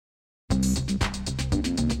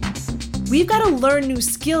we've got to learn new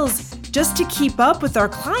skills just to keep up with our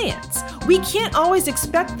clients. We can't always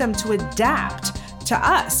expect them to adapt to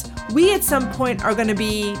us. We at some point are going to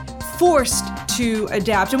be forced to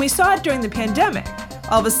adapt. And we saw it during the pandemic.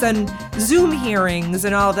 All of a sudden, Zoom hearings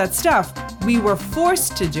and all of that stuff, we were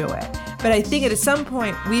forced to do it. But I think at some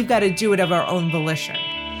point, we've got to do it of our own volition.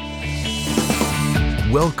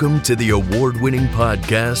 Welcome to the award-winning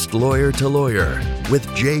podcast, Lawyer to Lawyer,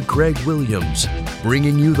 with J. Craig Williams,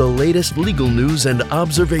 bringing you the latest legal news and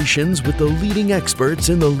observations with the leading experts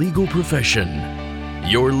in the legal profession.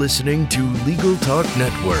 You're listening to Legal Talk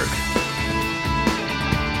Network.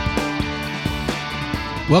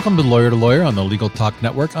 Welcome to Lawyer on the Legal Talk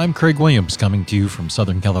Network. I'm Craig Williams, coming to you from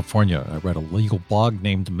Southern California. I read a legal blog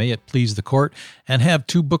named May It Please the Court and have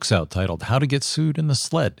two books out titled How to Get Sued in the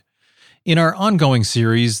Sled. In our ongoing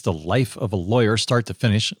series, The Life of a Lawyer, Start to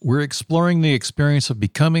Finish, we're exploring the experience of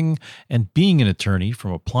becoming and being an attorney,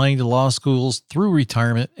 from applying to law schools through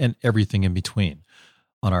retirement and everything in between.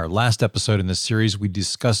 On our last episode in this series, we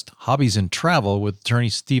discussed hobbies and travel with attorney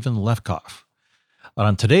Stephen Lefkoff.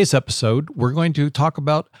 On today's episode, we're going to talk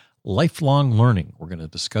about lifelong learning. We're going to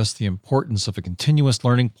discuss the importance of a continuous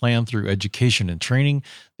learning plan through education and training,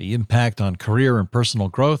 the impact on career and personal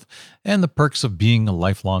growth, and the perks of being a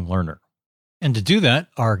lifelong learner. And to do that,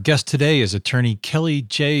 our guest today is attorney Kelly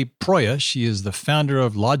J. Proya. She is the founder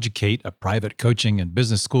of Logicate, a private coaching and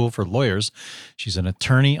business school for lawyers. She's an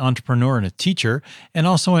attorney, entrepreneur, and a teacher, and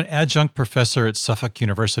also an adjunct professor at Suffolk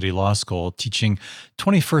University Law School, teaching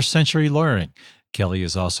 21st century lawyering. Kelly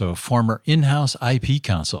is also a former in-house IP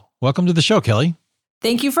counsel. Welcome to the show, Kelly.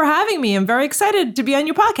 Thank you for having me. I'm very excited to be on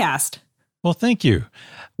your podcast. Well, thank you.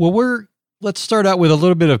 Well, let's start out with a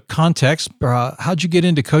little bit of context. How'd you get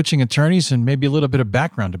into coaching attorneys, and maybe a little bit of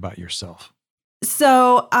background about yourself?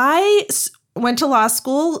 So I went to law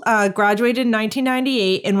school, graduated in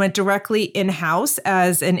 1998, and went directly in-house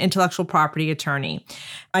as an intellectual property attorney.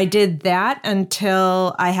 I did that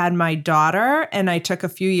until I had my daughter, and I took a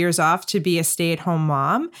few years off to be a stay-at-home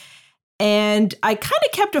mom. And I kind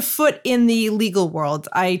of kept a foot in the legal world.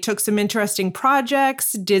 I took some interesting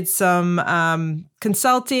projects, did some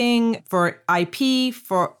consulting for IP.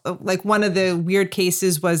 For like, one of the weird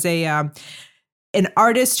cases was an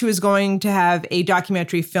artist who was going to have a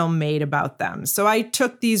documentary film made about them. So I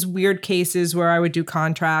took these weird cases where I would do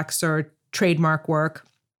contracts or trademark work.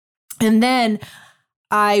 And then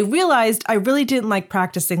I realized I really didn't like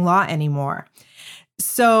practicing law anymore.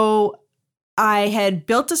 So I had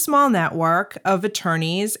built a small network of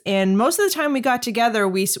attorneys, and most of the time we got together,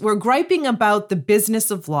 we were griping about the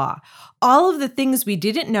business of law, all of the things we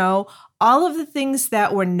didn't know, all of the things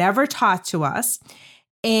that were never taught to us.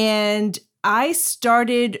 And I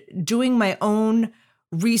started doing my own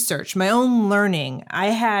research, my own learning. I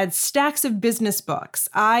had stacks of business books.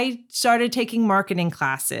 I started taking marketing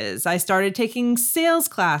classes. I started taking sales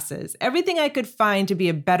classes, everything I could find to be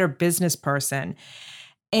a better business person.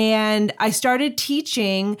 And I started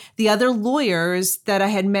teaching the other lawyers that I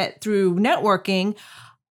had met through networking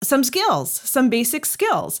some skills, some basic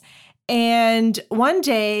skills. And one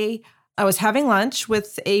day I was having lunch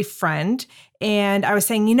with a friend, and I was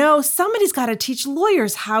saying, somebody's got to teach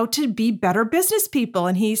lawyers how to be better business people.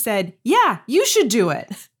 And he said, yeah, you should do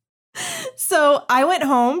it. So I went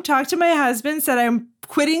home, talked to my husband, said, I'm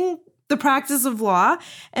quitting the practice of law,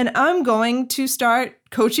 and I'm going to start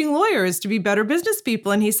coaching lawyers to be better business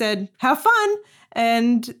people. And he said, have fun.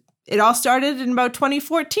 And it all started in about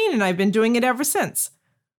 2014, and I've been doing it ever since.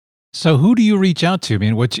 So who do you reach out to? I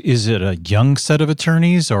mean, is it a young set of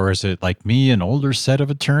attorneys, or is it like me, an older set of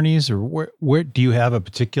attorneys, or where do you have a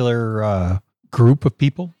particular group of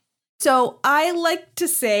people? So I like to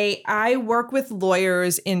say I work with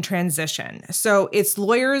lawyers in transition. So it's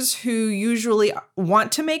lawyers who usually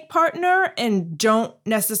want to make partner and don't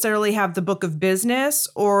necessarily have the book of business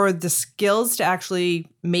or the skills to actually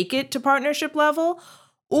make it to partnership level.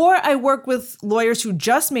 Or I work with lawyers who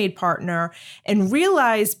just made partner and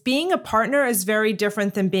realize being a partner is very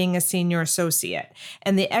different than being a senior associate.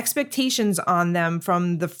 And the expectations on them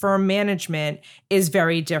from the firm management is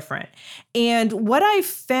very different. And what I've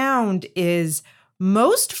found is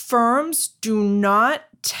most firms do not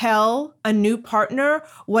tell a new partner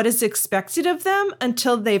what is expected of them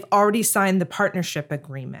until they've already signed the partnership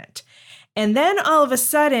agreement. And then all of a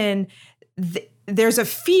sudden, there's a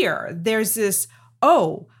fear. There's this,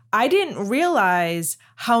 I didn't realize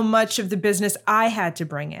how much of the business I had to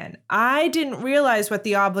bring in. I didn't realize what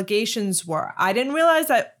the obligations were. I didn't realize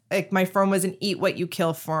that my firm was an eat what you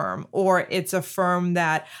kill firm, or it's a firm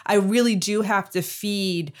that I really do have to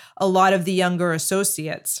feed a lot of the younger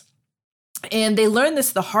associates. And they learn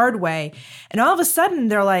this the hard way. And all of a sudden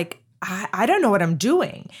they're like, I don't know what I'm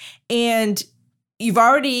doing. And you've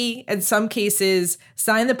already, in some cases,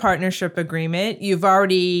 signed the partnership agreement. You've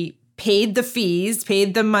already paid the fees,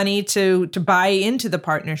 paid the money to buy into the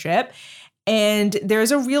partnership. And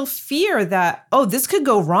there's a real fear that, oh, this could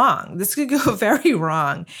go wrong. This could go very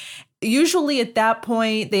wrong. Usually at that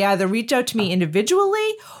point, they either reach out to me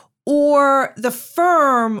individually or the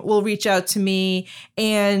firm will reach out to me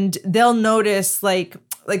and they'll notice, like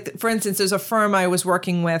for instance, there's a firm I was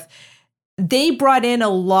working with. They brought in a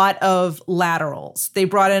lot of laterals. They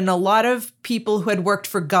brought in a lot of people who had worked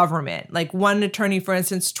for government, like one attorney, for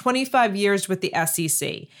instance, 25 years with the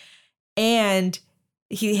SEC. And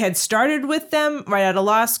he had started with them right out of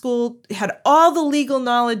law school, had all the legal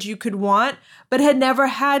knowledge you could want, but had never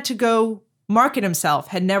had to go market himself,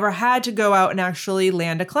 had never had to go out and actually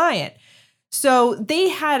land a client. So they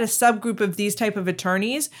had a subgroup of these type of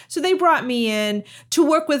attorneys. So they brought me in to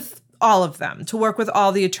work with all of them, to work with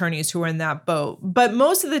all the attorneys who were in that boat. But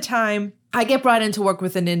most of the time, I get brought in to work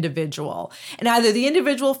with an individual. And either the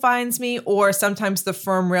individual finds me or sometimes the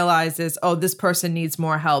firm realizes, oh, this person needs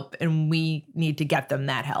more help and we need to get them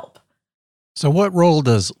that help. So what role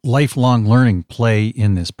does lifelong learning play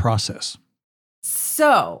in this process?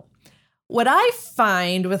 So what I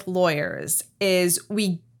find with lawyers is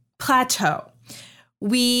we plateau.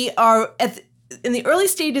 We are in the early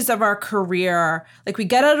stages of our career, like we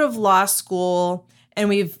get out of law school and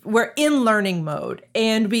we're in learning mode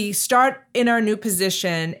and we start in our new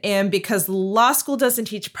position. And because law school doesn't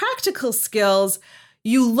teach practical skills,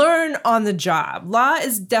 you learn on the job. Law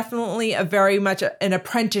is definitely very much an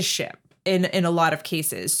apprenticeship in a lot of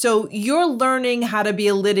cases. So you're learning how to be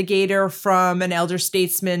a litigator from an elder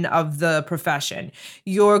statesman of the profession.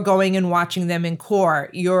 You're going and watching them in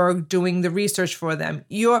court. You're doing the research for them.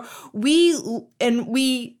 We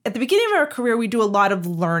at the beginning of our career, we do a lot of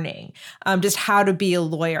learning, just how to be a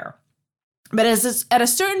lawyer. But at a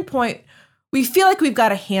certain point, we feel like we've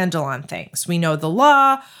got a handle on things. We know the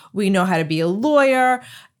law, we know how to be a lawyer,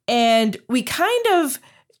 and we kind of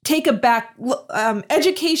take a back,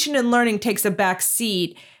 education and learning takes a back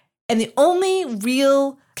seat. And the only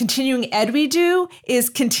real continuing ed we do is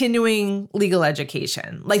continuing legal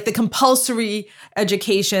education, like the compulsory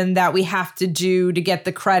education that we have to do to get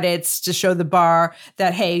the credits to show the bar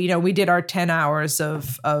that, hey, we did our 10 hours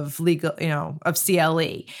of legal, of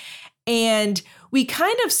CLE. And we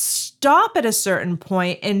kind of stop at a certain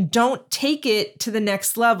point and don't take it to the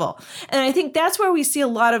next level. And I think that's where we see a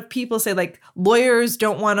lot of people say, like, lawyers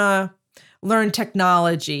don't want to learn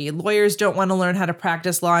technology. Lawyers don't want to learn how to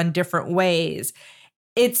practice law in different ways.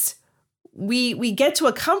 It's we get to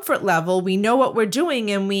a comfort level, we know what we're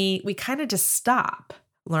doing, and we kind of just stop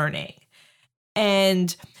learning.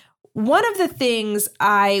 And one of the things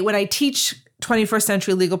when I teach 21st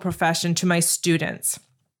century legal profession to my students,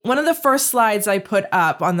 one of the first slides I put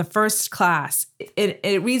up on the first class,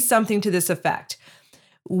 it reads something to this effect.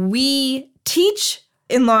 We teach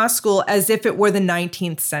in law school as if it were the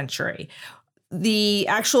 19th century. The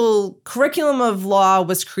actual curriculum of law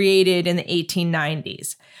was created in the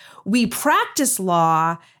 1890s. We practice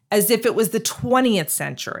law as if it was the 20th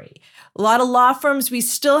century. A lot of law firms, we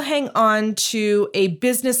still hang on to a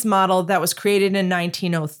business model that was created in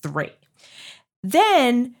 1903.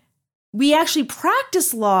 Then we actually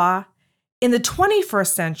practice law in the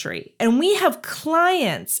 21st century, and we have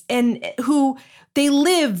clients who they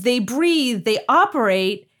live, they breathe, they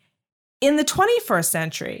operate in the 21st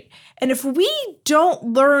century. And if we don't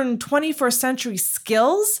learn 21st century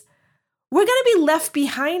skills, we're going to be left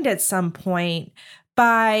behind at some point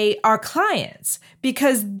by our clients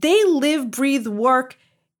because they live, breathe, work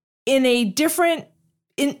in a different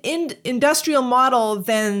industrial model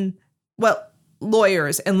than what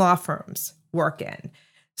lawyers and law firms work in.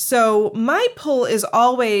 So my pull is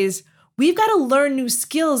always, we've got to learn new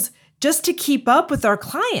skills just to keep up with our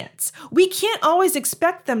clients. We can't always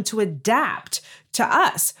expect them to adapt to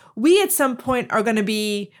us. We at some point are going to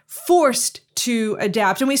be forced to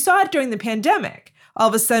adapt. And we saw it during the pandemic. All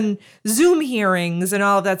of a sudden, Zoom hearings and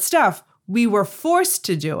all of that stuff, we were forced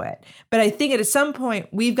to do it. But I think at some point,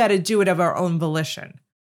 we've got to do it of our own volition.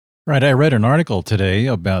 Right. I read an article today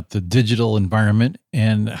about the digital environment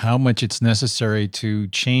and how much it's necessary to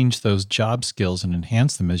change those job skills and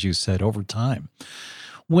enhance them, as you said, over time.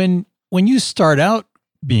 When you start out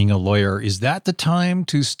being a lawyer, is that the time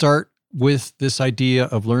to start with this idea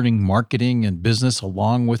of learning marketing and business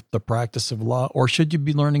along with the practice of law, or should you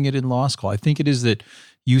be learning it in law school? I think it is that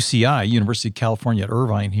UCI, University of California at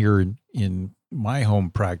Irvine, here in my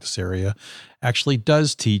home practice area, actually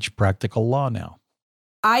does teach practical law now.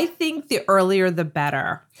 I think the earlier the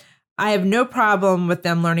better. I have no problem with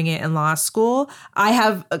them learning it in law school. I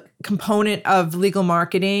have a component of legal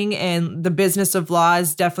marketing, and the business of law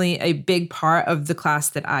is definitely a big part of the class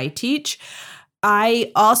that I teach.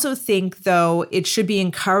 I also think, though, it should be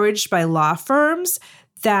encouraged by law firms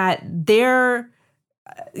that their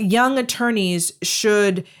young attorneys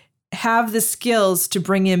should have the skills to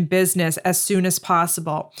bring in business as soon as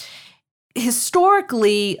possible.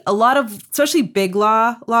 Historically, a lot of, especially big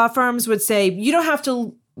law firms would say, you don't have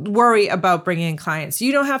to worry about bringing in clients.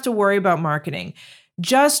 You don't have to worry about marketing.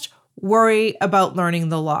 Just worry about learning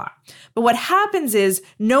the law. But what happens is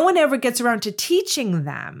no one ever gets around to teaching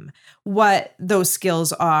them what those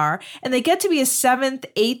skills are. And they get to be a 7th,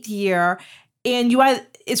 8th year, and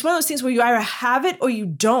it's one of those things where you either have it or you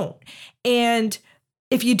don't. And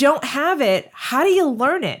if you don't have it, how do you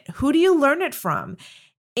learn it? Who do you learn it from?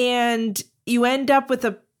 And you end up with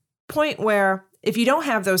a point where if you don't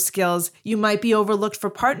have those skills, you might be overlooked for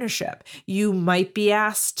partnership. You might be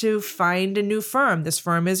asked to find a new firm. This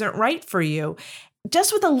firm isn't right for you.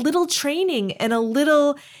 Just with a little training and a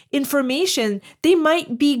little information, they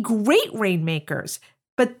might be great rainmakers,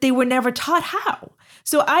 but they were never taught how.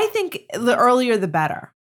 So I think the earlier, the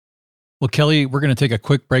better. Well, Kelly, we're going to take a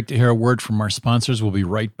quick break to hear a word from our sponsors. We'll be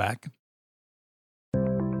right back.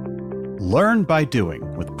 Learn by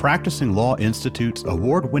doing with Practicing Law Institute's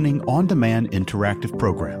award-winning on-demand interactive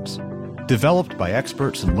programs. Developed by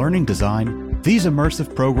experts in learning design, these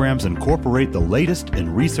immersive programs incorporate the latest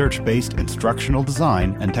in research-based instructional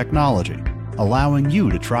design and technology, allowing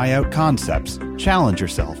you to try out concepts, challenge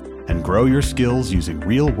yourself, and grow your skills using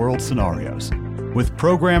real-world scenarios. With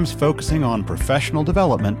programs focusing on professional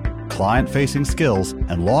development, client-facing skills,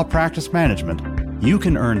 and law practice management, you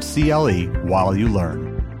can earn CLE while you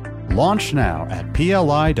learn. Launch now at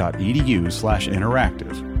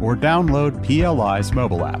pli.edu/interactive or download PLI's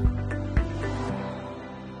mobile app.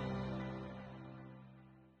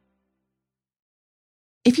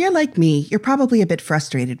 If you're like me, you're probably a bit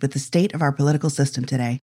frustrated with the state of our political system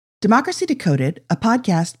today. Democracy Decoded, a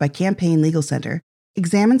podcast by Campaign Legal Center,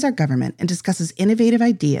 examines our government and discusses innovative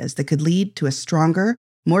ideas that could lead to a stronger,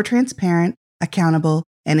 more transparent, accountable,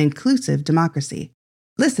 and inclusive democracy.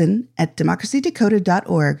 Listen at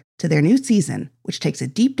democracydecoded.org to their new season, which takes a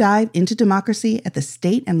deep dive into democracy at the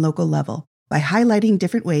state and local level by highlighting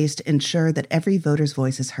different ways to ensure that every voter's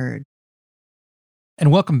voice is heard.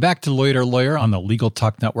 And welcome back to Lawyer to Lawyer on the Legal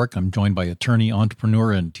Talk Network. I'm joined by attorney,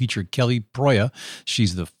 entrepreneur, and teacher Kelly Proya.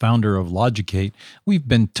 She's the founder of Logicate. We've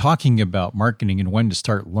been talking about marketing and when to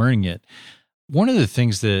start learning it. One of the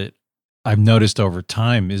things that I've noticed over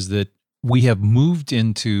time is that we have moved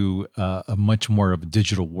into a much more of a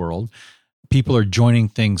digital world. People are joining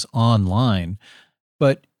things online.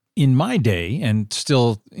 But in my day, and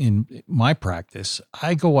still in my practice,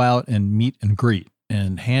 I go out and meet and greet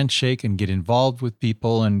and handshake and get involved with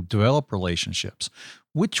people and develop relationships.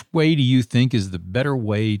 Which way do you think is the better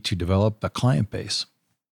way to develop a client base?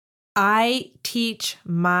 I teach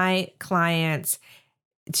my clients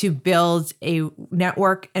to build a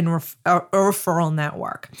network and a referral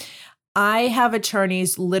network. I have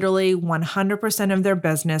attorneys, literally 100% of their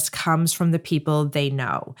business comes from the people they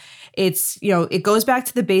know. It goes back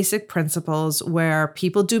to the basic principles where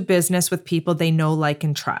people do business with people they know, like,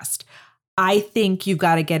 and trust. I think you've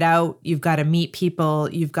got to get out, you've got to meet people,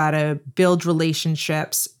 you've got to build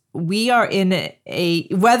relationships. We are in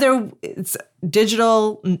whether it's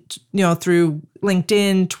digital, through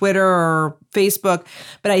LinkedIn, Twitter, or Facebook,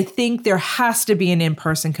 but I think there has to be an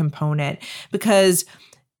in-person component because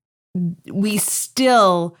we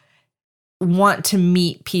still want to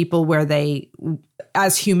meet people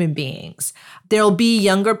as human beings. There'll be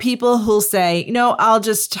younger people who'll say, I'll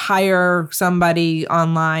just hire somebody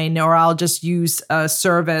online, or I'll just use a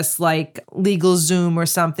service like LegalZoom or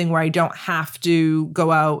something where I don't have to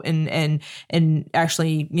go out and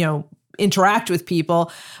actually, interact with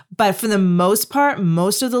people. But for the most part,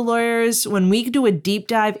 most of the lawyers, when we do a deep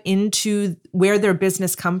dive into where their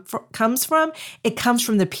business comes from, it comes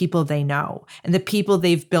from the people they know and the people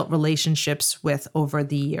they've built relationships with over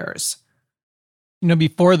the years.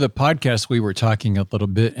 Before the podcast, we were talking a little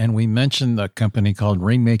bit, and we mentioned a company called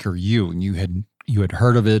Rainmaker U, and you had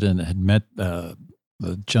heard of it and had met the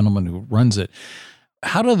gentleman who runs it.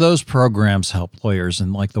 How do those programs help lawyers,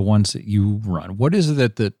 and like the ones that you run? What is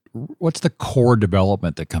it what's the core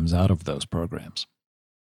development that comes out of those programs?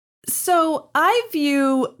 So I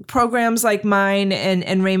view programs like mine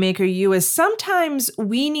and Rainmaker U as sometimes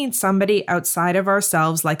we need somebody outside of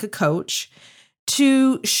ourselves, like a coach,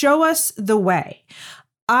 to show us the way.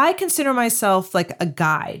 I consider myself like a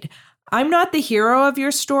guide. I'm not the hero of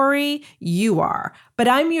your story, you are, but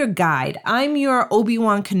I'm your guide. I'm your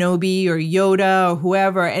Obi-Wan Kenobi or Yoda or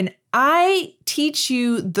whoever, and I teach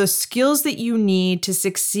you the skills that you need to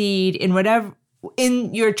succeed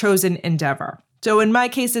in your chosen endeavor. So in my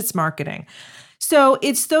case, it's marketing. So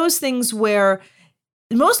it's those things where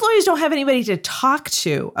most lawyers don't have anybody to talk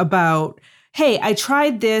to about, hey, I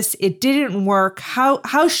tried this, it didn't work.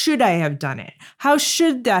 How should I have done it? How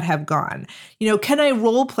should that have gone? Can I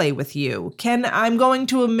role play with you? I'm going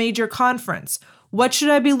to a major conference. What should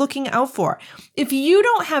I be looking out for? If you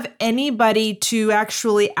don't have anybody to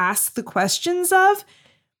actually ask the questions of,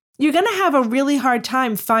 you're going to have a really hard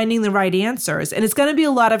time finding the right answers. And it's going to be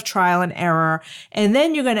a lot of trial and error. And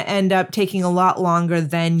then you're going to end up taking a lot longer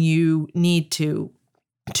than you need to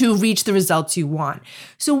reach the results you want.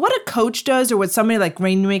 So what a coach does, or what somebody like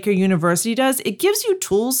Rainmaker University does, it gives you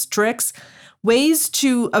tools, tricks, ways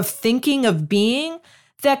of thinking, of being,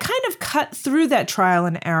 that kind of cut through that trial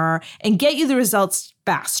and error and get you the results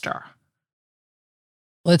faster.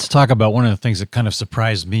 Let's talk about one of the things that kind of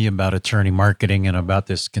surprised me about attorney marketing and about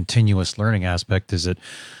this continuous learning aspect is that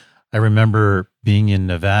I remember being in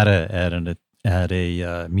Nevada at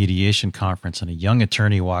a mediation conference, and a young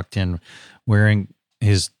attorney walked in wearing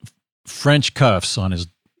his French cuffs on his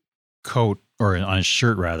coat, or on his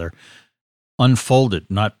shirt rather, unfolded,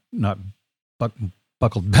 not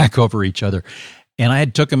buckled back over each other. And I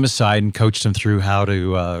took him aside and coached him through how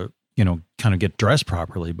to, kind of get dressed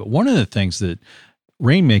properly. But one of the things that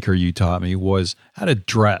Rainmaker you taught me was how to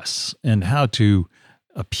dress and how to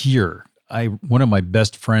appear. One of my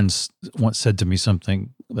best friends once said to me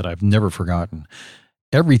something that I've never forgotten.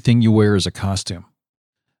 Everything you wear is a costume.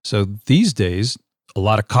 So these days, a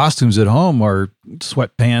lot of costumes at home are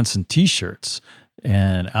sweatpants and t-shirts,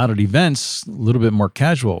 and out at events, a little bit more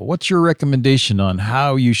casual. What's your recommendation on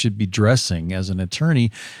how you should be dressing as an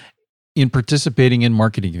attorney in participating in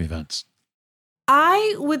marketing events?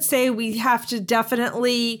 I would say we have to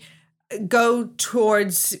definitely go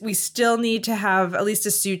towards, we still need to have at least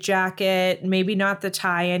a suit jacket, maybe not the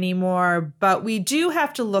tie anymore, but we do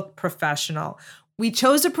have to look professional. We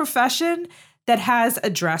chose a profession that has a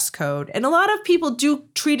dress code. And a lot of people do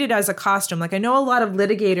treat it as a costume. Like I know a lot of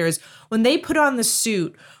litigators, when they put on the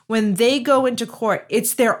suit, when they go into court,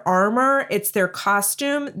 it's their armor, it's their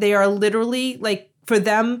costume. They are literally, like, for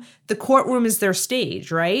them, the courtroom is their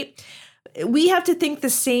stage, right? We have to think the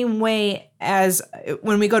same way as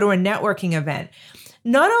when we go to a networking event.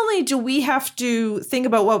 Not only do we have to think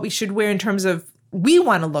about what we should wear in terms of we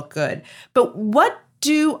want to look good, but what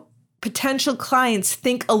do potential clients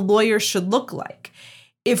think a lawyer should look like?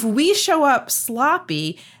 If we show up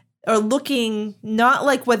sloppy or looking not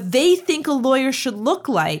like what they think a lawyer should look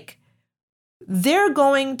like, they're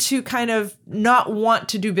going to kind of not want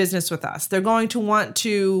to do business with us. They're going to want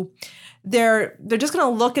to, they're just going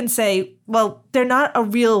to look and say, well, they're not a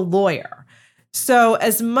real lawyer. So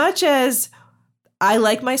as much as I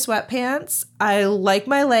like my sweatpants, I like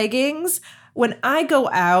my leggings, when I go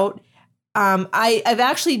out, I've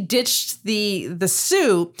actually ditched the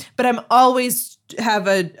suit, but I'm always have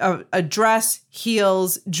a dress,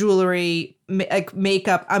 heels, jewelry,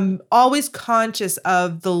 makeup. I'm always conscious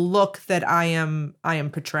of the look that I am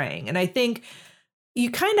portraying. And I think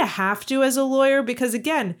you kind of have to as a lawyer, because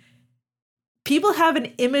again, people have an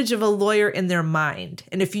image of a lawyer in their mind.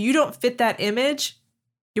 And if you don't fit that image,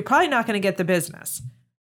 you're probably not going to get the business.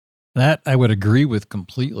 That I would agree with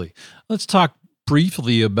completely. Let's talk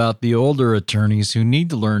briefly about the older attorneys who need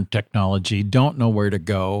to learn technology, don't know where to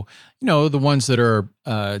go. The ones that are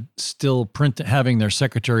still having their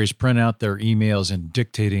secretaries print out their emails and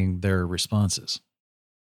dictating their responses.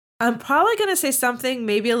 I'm probably going to say something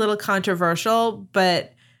maybe a little controversial,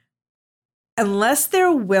 but unless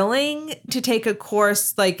they're willing to take a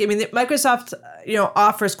course, Microsoft,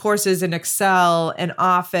 offers courses in Excel and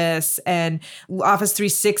Office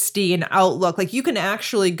 360 and Outlook. Like you can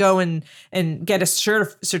actually go and get a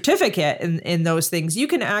certificate in those things. You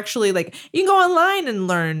can actually you can go online and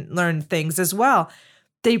learn things as well.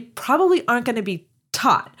 They probably aren't going to be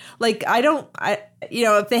taught.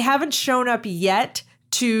 If they haven't shown up yet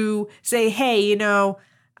to say, hey,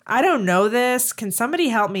 I don't know this. Can somebody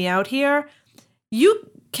help me out here? You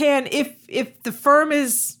can, if the firm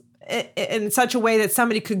is in such a way that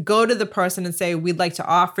somebody could go to the person and say, we'd like to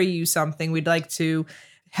offer you something. We'd like to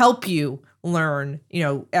help you learn,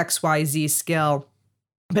 XYZ skill.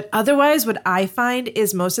 But otherwise, what I find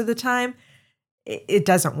is most of the time, it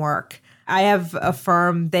doesn't work. I have a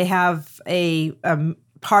firm, they have a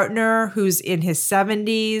partner who's in his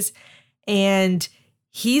 70s, and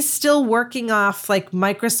he's still working off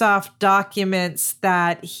Microsoft documents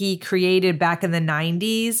that he created back in the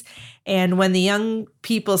 90s. And when the young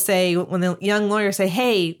lawyers say,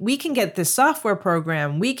 hey, we can get this software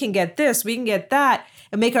program, we can get this, we can get that,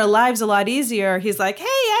 and make our lives a lot easier, he's like, hey,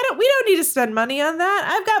 we don't need to spend money on that.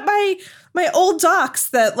 I've got my old docs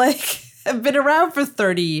that like have been around for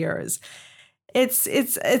 30 years. I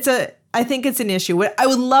think it's an issue. I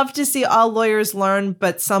would love to see all lawyers learn,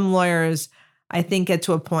 but some lawyers, I think, get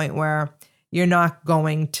to a point where you're not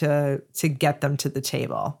going to get them to the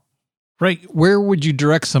table. Right. Where would you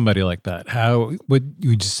direct somebody like that? How would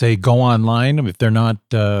you just say go online if they're not,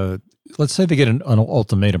 let's say they get an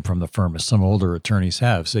ultimatum from the firm, as some older attorneys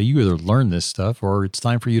have. So you either learn this stuff or it's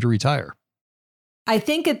time for you to retire. I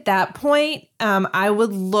think at that point, I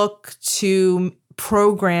would look to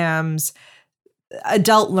programs,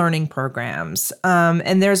 adult learning programs.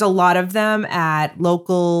 And there's a lot of them at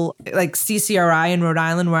local, like CCRI in Rhode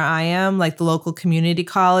Island, where I am, like the local community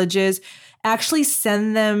colleges. Actually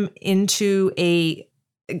send them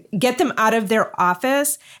get them out of their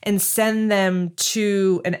office and send them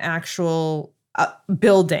to an actual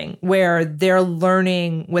building where they're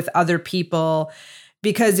learning with other people.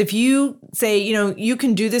 Because if you say, you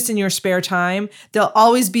can do this in your spare time,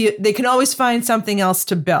 they can always find something else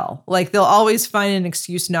to bill. Like they'll always find an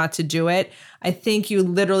excuse not to do it. I think you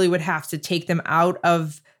literally would have to take them out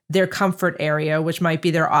of their comfort area, which might be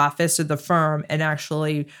their office or the firm, and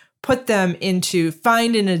actually put them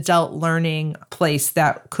find an adult learning place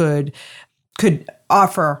that could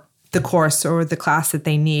offer the course or the class that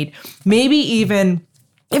they need. Maybe even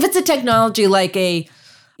if it's a technology like a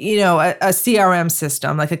CRM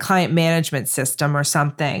system, like a client management system or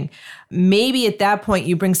something, maybe at that point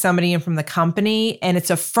you bring somebody in from the company and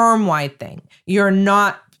it's a firm-wide thing. You're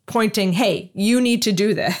not pointing, hey, you need to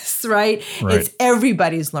do this, right? It's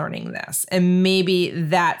everybody's learning this. And maybe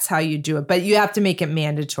that's how you do it. But you have to make it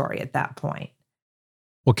mandatory at that point.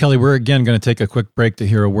 Well, Kelly, we're again going to take a quick break to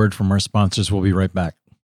hear a word from our sponsors. We'll be right back.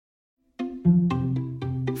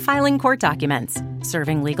 Filing court documents,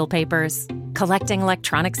 serving legal papers, collecting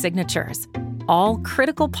electronic signatures, all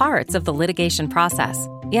critical parts of the litigation process,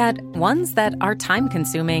 yet ones that are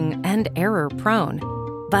time-consuming and error-prone.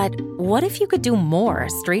 But what if you could do more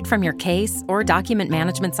straight from your case or document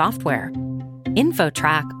management software?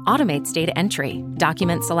 InfoTrack automates data entry,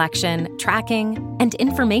 document selection, tracking, and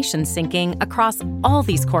information syncing across all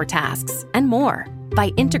these core tasks and more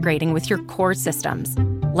by integrating with your core systems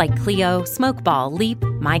like Clio, Smokeball, Leap,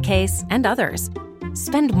 MyCase, and others.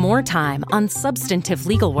 Spend more time on substantive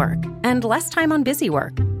legal work and less time on busy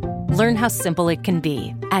work. Learn how simple it can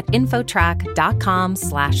be at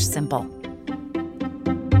infotrack.com/simple.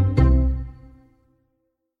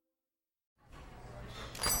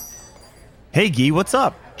 Hey, Guy, what's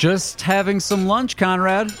up? Just having some lunch,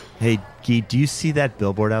 Conrad. Hey, Guy, do you see that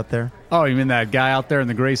billboard out there? Oh, you mean that guy out there in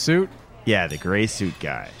the gray suit? Yeah, the gray suit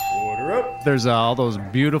guy. Order up. There's all those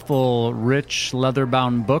beautiful, rich,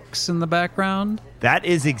 leather-bound books in the background. That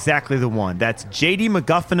is exactly the one. That's J.D.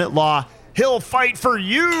 McGuffin at Law. He'll fight for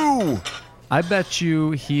you! I bet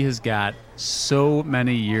you he has got so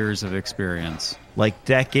many years of experience. Like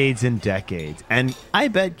decades and decades. And I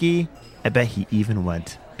bet he even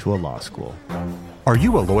went to a law school. Are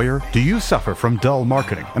you a lawyer? Do you suffer from dull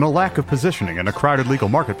marketing and a lack of positioning in a crowded legal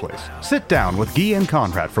marketplace? Sit down with Guy and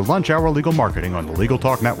Conrad for Lunch Hour Legal Marketing on the Legal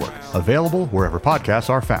Talk Network. Available wherever podcasts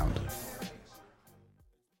are found.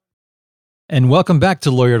 And welcome back to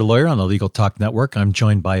Lawyer on the Legal Talk Network. I'm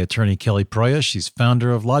joined by attorney Kelly Proya. She's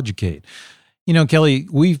founder of Logicate. Kelly,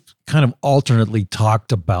 we've kind of alternately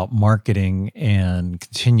talked about marketing and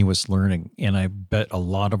continuous learning, and I bet a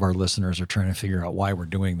lot of our listeners are trying to figure out why we're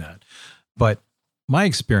doing that. But my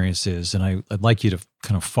experience is, and I'd like you to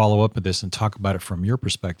kind of follow up with this and talk about it from your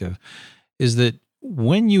perspective, is that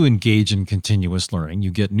when you engage in continuous learning,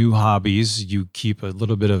 you get new hobbies, you keep a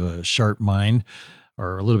little bit of a sharp mind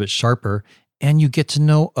or a little bit sharper, and you get to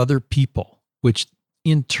know other people, which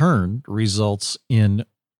in turn results in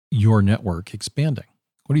your network expanding.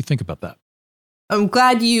 What do you think about that? I'm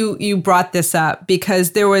glad you brought this up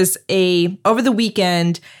because there was over the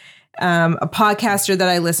weekend, a podcaster that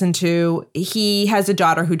I listened to. He has a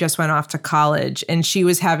daughter who just went off to college and she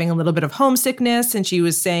was having a little bit of homesickness and she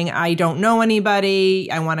was saying, I don't know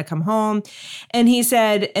anybody. I want to come home. And he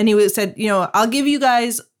said, I'll give you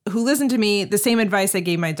guys who listen to me the same advice I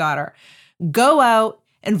gave my daughter. Go out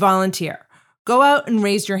and volunteer. Go out and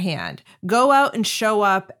raise your hand. Go out and show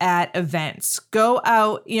up at events. Go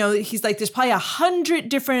out, he's like, there's probably 100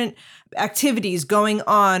 different activities going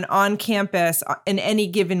on campus in any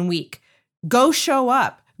given week. Go show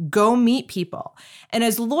up. Go meet people. And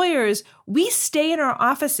as lawyers, we stay in our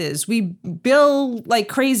offices. We bill like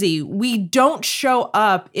crazy. We don't show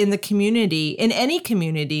up in the community, in any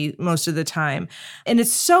community most of the time. And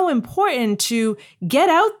it's so important to get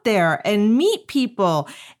out there and meet people.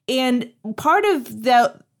 And part of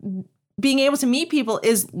that being able to meet people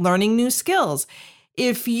is learning new skills.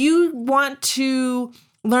 If you want to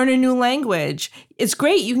learn a new language, it's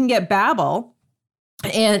great. You can get Babbel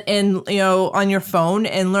and on your phone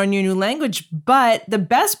and learn your new language. But the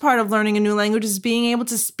best part of learning a new language is being able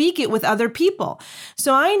to speak it with other people.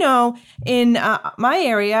 So I know in my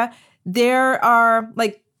area, there are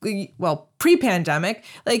pre-pandemic,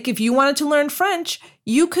 like if you wanted to learn French,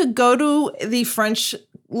 you could go to the French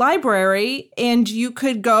library and you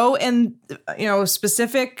could go and,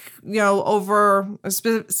 over a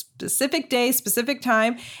specific day, specific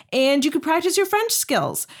time, and you could practice your French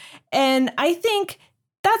skills. And I think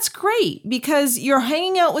that's great because you're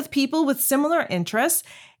hanging out with people with similar interests.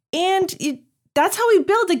 And that's how we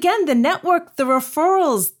build, again, the network, the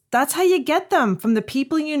referrals. That's how you get them from the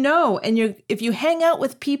people you know. And if you hang out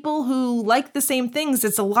with people who like the same things,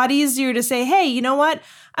 it's a lot easier to say, hey, you know what?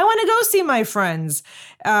 I want to go see my friends.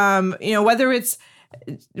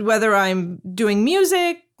 Whether I'm doing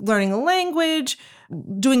music, learning a language,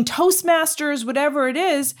 doing Toastmasters, whatever it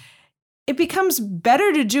is, it becomes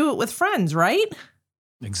better to do it with friends, right?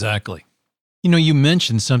 Exactly. You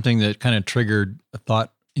mentioned something that kind of triggered a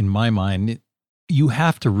thought in my mind. You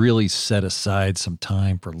have to really set aside some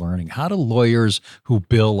time for learning. How do lawyers who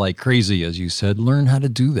bill like crazy, as you said, learn how to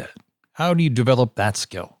do that? How do you develop that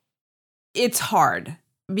skill? It's hard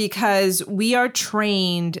because we are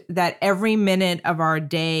trained that every minute of our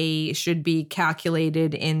day should be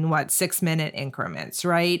calculated in 6-minute increments,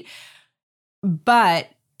 right? But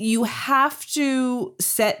you have to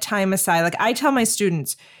set time aside. Like I tell my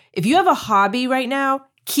students, if you have a hobby right now,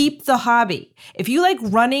 keep the hobby. If you like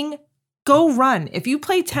running, go run. If you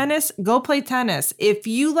play tennis, go play tennis. If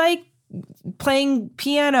you like playing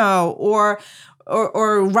piano or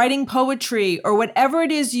writing poetry or whatever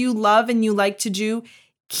it is you love and you like to do,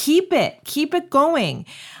 keep it going.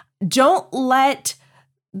 Don't let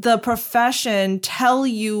the profession tell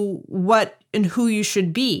you what and who you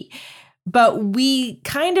should be. But we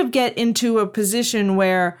kind of get into a position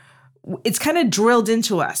where it's kind of drilled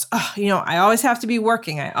into us. I always have to be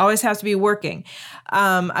working. I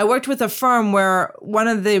worked with a firm where one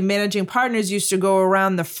of the managing partners used to go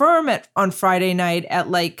around the firm on Friday night at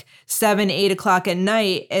 7, 8 o'clock at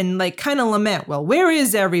night and kind of lament, well, where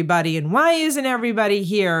is everybody? And why isn't everybody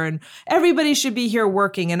here? And everybody should be here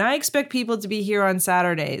working. And I expect people to be here on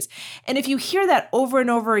Saturdays. And if you hear that over and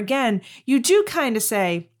over again, you do kind of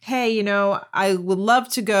say, hey, I would love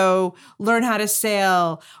to go learn how to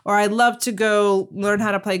sail, or I'd love to go learn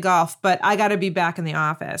how to play golf, but I got to be back in the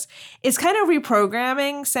office. It's kind of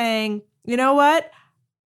reprogramming, saying, you know what?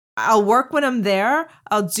 I'll work when I'm there.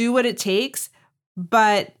 I'll do what it takes,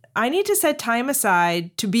 but I need to set time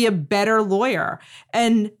aside to be a better lawyer.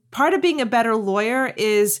 And part of being a better lawyer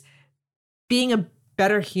is being a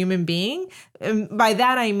better human being. And by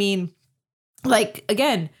that, I mean,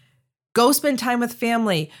 again, go spend time with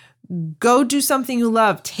family. Go do something you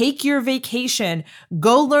love. Take your vacation.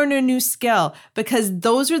 Go learn a new skill, because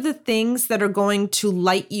those are the things that are going to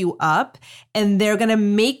light you up, and they're going to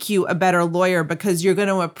make you a better lawyer, because you're going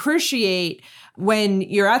to appreciate when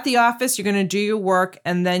you're at the office, you're going to do your work,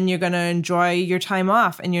 and then you're going to enjoy your time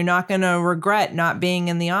off, and you're not going to regret not being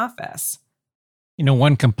in the office.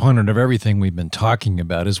 One component of everything we've been talking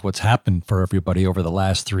about is what's happened for everybody over the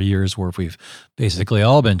last 3 years, where we've basically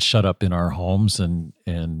all been shut up in our homes and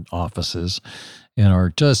offices and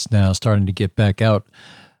are just now starting to get back out.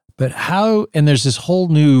 But and there's this whole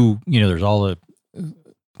new, there's all the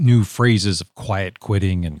new phrases of quiet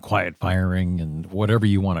quitting and quiet firing and whatever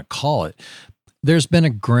you want to call it. There's been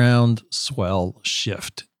a groundswell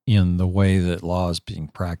shift in the way that law is being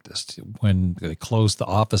practiced. When they closed the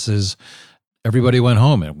offices, everybody went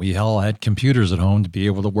home, and we all had computers at home to be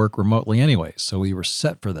able to work remotely anyway. So we were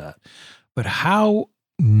set for that. But how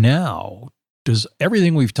now does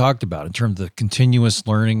everything we've talked about in terms of the continuous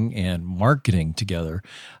learning and marketing together,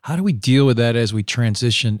 how do we deal with that as we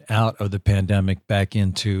transition out of the pandemic back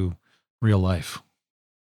into real life?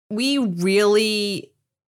 We really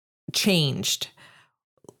changed.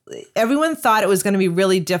 Everyone thought it was going to be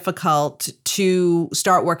really difficult to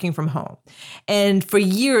start working from home. And for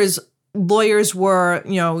years, lawyers were,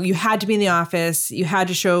 you had to be in the office, you had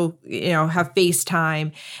to show, have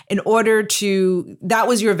FaceTime in order to, that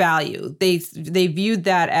was your value. They viewed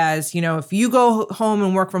that as, if you go home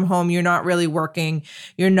and work from home, you're not really working,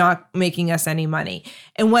 you're not making us any money.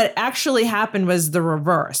 And what actually happened was the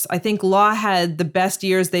reverse. I think law had the best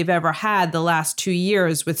years they've ever had the last 2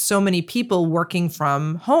 years with so many people working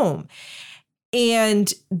from home.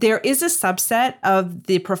 And there is a subset of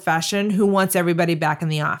the profession who wants everybody back in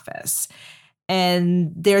the office.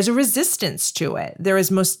 And there's a resistance to it. There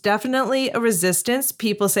is most definitely a resistance.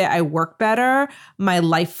 People say, I work better, my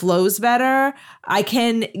life flows better. I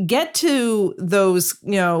can get to those,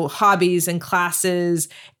 hobbies and classes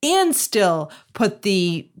and still put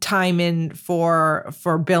the time in for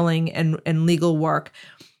billing and legal work.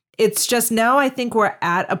 It's just now I think we're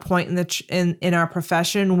at a point in our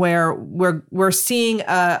profession where we're seeing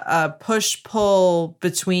a push-pull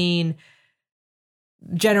between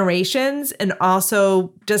generations and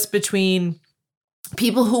also just between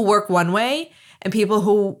people who work one way and people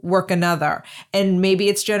who work another. And maybe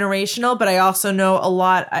it's generational, but I also know a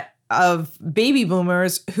lot of baby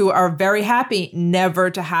boomers who are very happy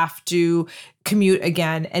never to have to commute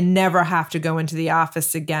again and never have to go into the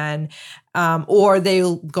office again. Or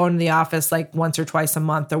they'll go into the office like once or twice a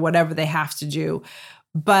month or whatever they have to do.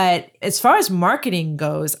 But as far as marketing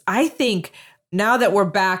goes, I think now that we're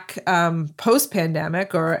back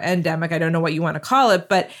post-pandemic or endemic, I don't know what you want to call it,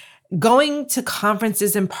 but going to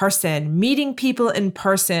conferences in person, meeting people in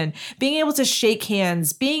person, being able to shake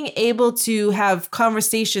hands, being able to have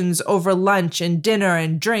conversations over lunch and dinner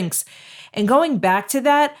and drinks, and going back to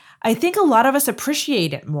that, I think a lot of us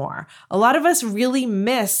appreciate it more. A lot of us really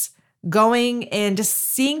miss going and just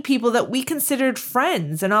seeing people that we considered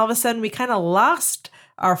friends. And all of a sudden we kind of lost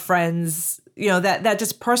our friends, that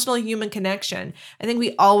just personal human connection. I think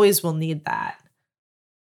we always will need that.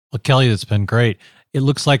 Well, Kelly, that's been great. It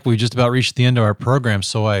looks like we just about reached the end of our program.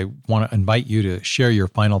 So I want to invite you to share your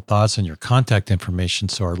final thoughts and your contact information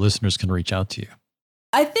so our listeners can reach out to you.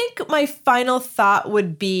 I think my final thought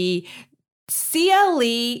would be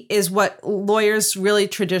CLE is what lawyers really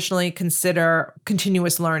traditionally consider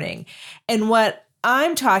continuous learning. And what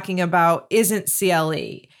I'm talking about isn't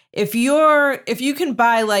CLE. If you can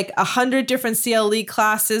buy like 100 different CLE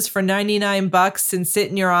classes for $99 and sit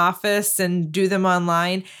in your office and do them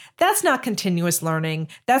online, that's not continuous learning.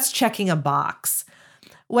 That's checking a box.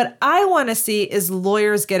 What I want to see is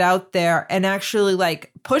lawyers get out there and actually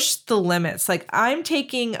like push the limits. Like I'm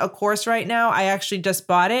taking a course right now. I actually just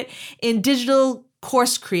bought it in digital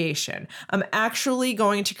course creation. I'm actually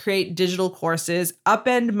going to create digital courses,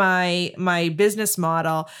 upend my business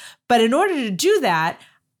model. But in order to do that,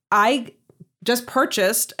 I just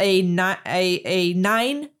purchased a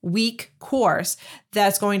 9-week course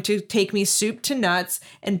that's going to take me soup to nuts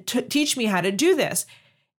and teach me how to do this.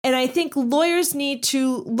 And I think lawyers need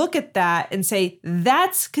to look at that and say,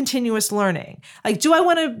 that's continuous learning. Like, do I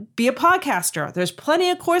want to be a podcaster? There's plenty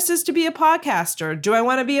of courses to be a podcaster. Do I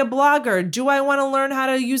want to be a blogger? Do I want to learn how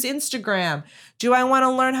to use Instagram? Do I want to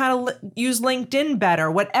learn how to use LinkedIn better?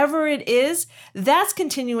 Whatever it is, that's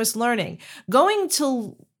continuous learning. Going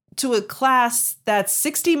to a class that's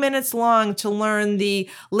 60 minutes long to learn the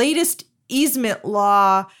latest easement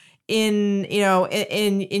law in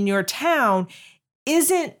your town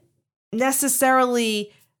isn't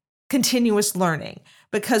necessarily continuous learning,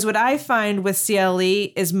 because what I find with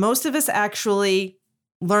CLE is most of us actually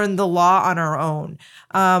learn the law on our own.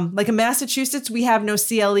 Like in Massachusetts, we have no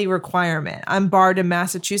CLE requirement. I'm barred in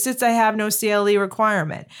Massachusetts. I have no CLE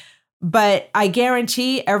requirement. But I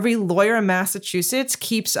guarantee every lawyer in Massachusetts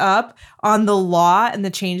keeps up on the law and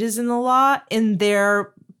the changes in the law in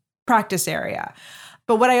their practice area.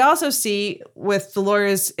 But what I also see with the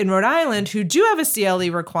lawyers in Rhode Island who do have a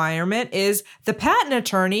CLE requirement is the patent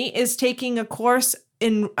attorney is taking a course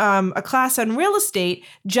in a class on real estate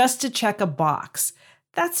just to check a box.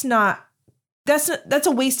 That's a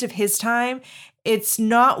waste of his time. It's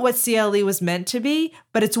not what CLE was meant to be,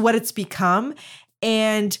 but it's what it's become.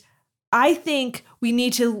 And I think we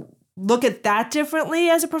need to look at that differently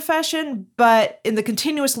as a profession, but in the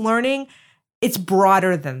continuous learning, it's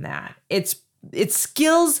broader than that. It's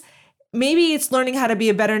skills. Maybe it's learning how to be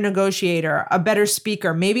a better negotiator, a better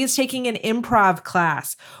speaker. Maybe it's taking an improv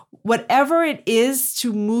class. Whatever it is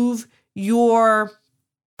to move your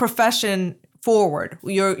profession forward,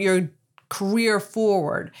 your career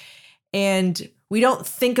forward. And we don't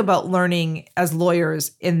think about learning as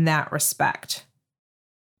lawyers in that respect.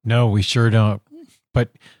 No, we sure don't.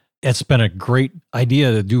 But it's been a great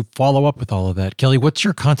idea to do follow up with all of that. Kelly, what's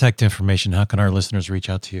your contact information? How can our listeners reach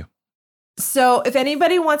out to you? So if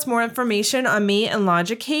anybody wants more information on me and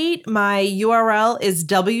Logicate, my URL is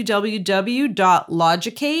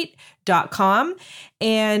www.logicate.com.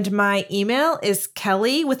 And my email is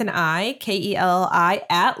Kelly with an I, Kelli,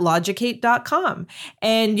 @logicate.com.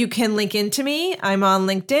 And you can link into me. I'm on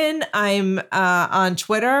LinkedIn. I'm on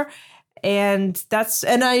Twitter. And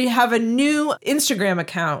I have a new Instagram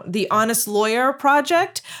account, The Honest Lawyer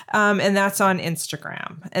Project, and that's on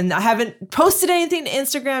Instagram. And I haven't posted anything to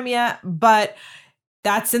Instagram yet, but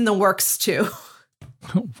that's in the works too.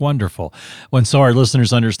 Wonderful. Well, so our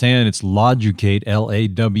listeners understand, it's Lawducate,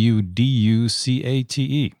 Lawducate.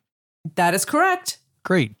 That is correct.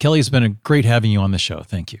 Great. Kelly, it's been great having you on the show.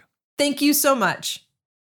 Thank you. Thank you so much.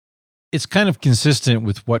 It's kind of consistent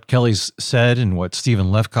with what Kelly's said and what Stephen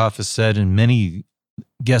Lefkoff has said and many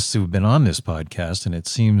guests who have been on this podcast. And it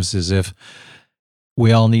seems as if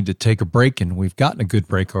we all need to take a break, and we've gotten a good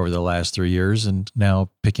break over the last 3 years and now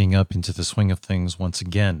picking up into the swing of things once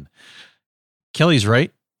again. Kelly's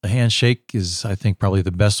right. The handshake is, I think, probably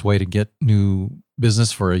the best way to get new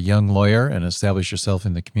business for a young lawyer and establish yourself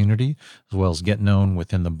in the community, as well as get known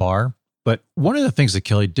within the bar. But one of the things that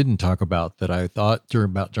Kelly didn't talk about that I thought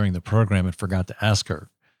during the program and forgot to ask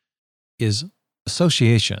her is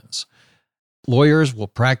associations. Lawyers will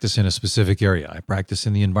practice in a specific area. I practice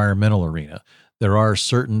in the environmental arena. There are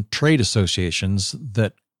certain trade associations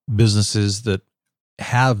that businesses that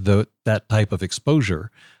have that type of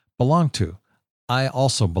exposure belong to. I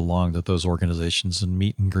also belong to those organizations and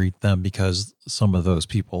meet and greet them because some of those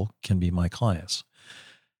people can be my clients.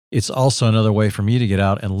 It's also another way for me to get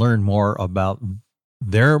out and learn more about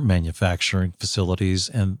their manufacturing facilities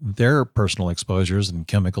and their personal exposures and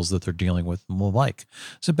chemicals that they're dealing with and the like.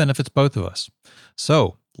 So it benefits both of us.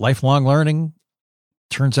 So lifelong learning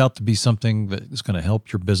turns out to be something that is going to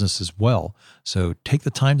help your business as well. So take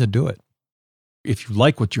the time to do it. If you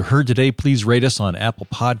like what you heard today, please rate us on Apple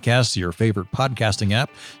Podcasts, your favorite podcasting app.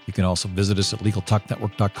 You can also visit us at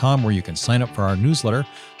LegalTalkNetwork.com, where you can sign up for our newsletter.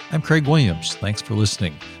 I'm Craig Williams. Thanks for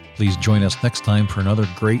listening. Please join us next time for another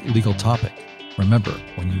great legal topic. Remember,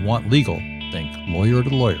 when you want legal, think lawyer to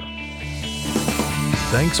lawyer.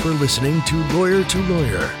 Thanks for listening to Lawyer,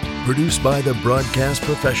 produced by the broadcast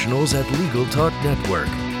professionals at Legal Talk Network.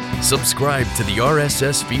 Subscribe to the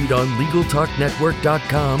RSS feed on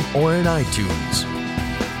LegalTalkNetwork.com or in iTunes.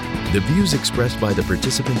 The views expressed by the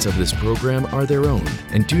participants of this program are their own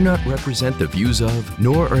and do not represent the views of,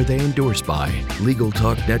 nor are they endorsed by, Legal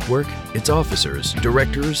Talk Network, its officers,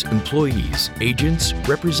 directors, employees, agents,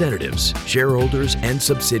 representatives, shareholders, and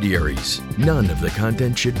subsidiaries. None of the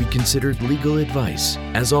content should be considered legal advice.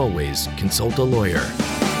 As always, consult a lawyer.